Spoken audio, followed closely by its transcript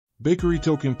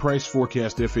BakeryToken price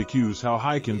forecast FAQs. How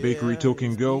high can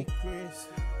BakeryToken go?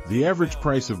 The average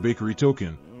price of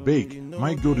BakeryToken, Bake,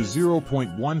 might go to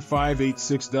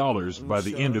 $0.1586 by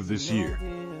the end of this year.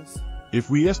 If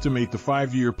we estimate the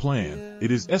 5-year plan, it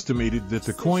is estimated that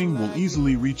the coin will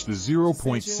easily reach the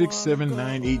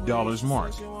 $0.6798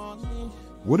 mark.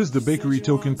 What is the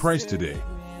BakeryToken price today?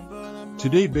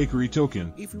 Today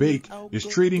BakeryToken, Bake, is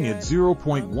trading at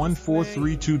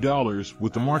 $0.1432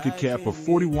 with a market cap of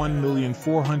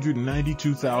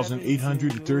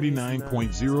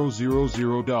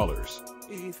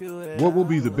 $41,492,839.000. What will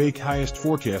be the Bake highest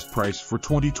forecast price for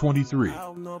 2023?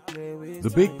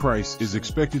 The Bake price is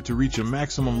expected to reach a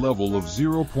maximum level of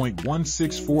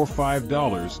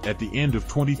 $0.1645 at the end of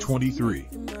 2023.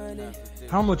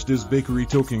 How much does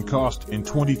BakeryToken cost in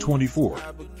 2024?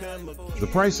 The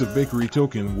price of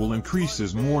BakeryToken will increase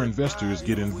as more investors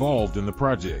get involved in the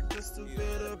project.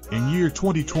 In year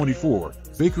 2024,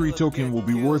 BakeryToken will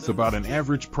be worth about an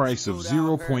average price of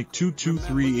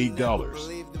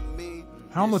 $0.2238.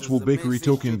 How much will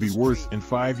BakeryToken be worth in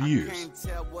 5 years?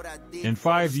 In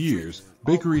 5 years,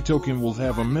 BakeryToken will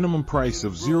have a minimum price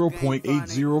of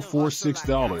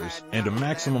 $0.8046 and a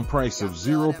maximum price of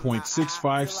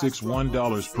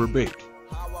 $0.6561 per Bake.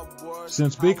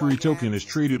 Since BakeryToken is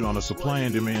traded on a supply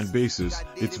and demand basis,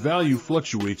 its value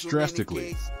fluctuates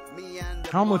drastically.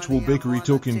 How much will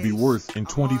BakeryToken be worth in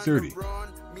 2030?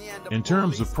 In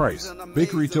terms of price,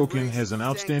 BakeryToken has an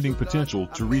outstanding potential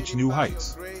to reach new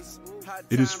heights.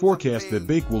 It is forecast that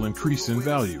Bake will increase in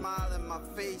value.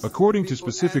 According to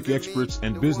specific experts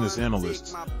and business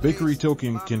analysts,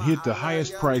 BakeryToken can hit the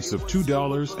highest price of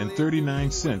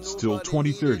 $2.39 till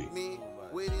 2030.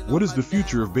 What is the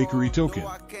future of BakeryToken?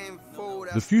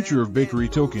 The future of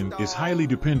BakeryToken is highly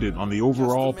dependent on the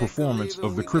overall performance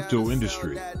of the crypto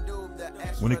industry.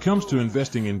 When it comes to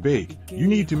investing in Bake, you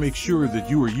need to make sure that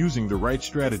you are using the right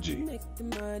strategy.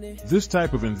 This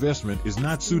type of investment is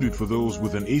not suited for those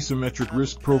with an asymmetric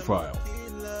risk profile.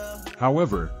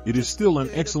 However, it is still an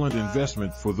excellent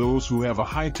investment for those who have a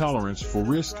high tolerance for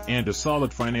risk and a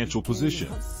solid financial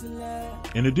position.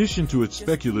 In addition to its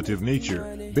speculative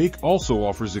nature, Bake also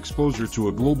offers exposure to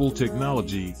a global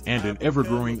technology and an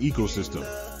ever-growing ecosystem.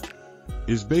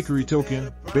 Is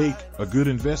BakeryToken, Bake, a good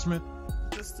investment?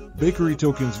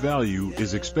 BakeryToken's value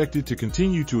is expected to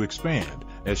continue to expand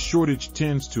as shortage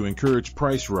tends to encourage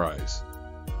price rise.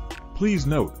 Please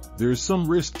note, there is some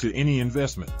risk to any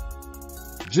investment.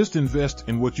 Just invest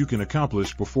in what you can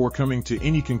accomplish before coming to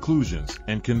any conclusions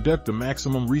and conduct the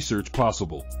maximum research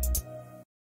possible.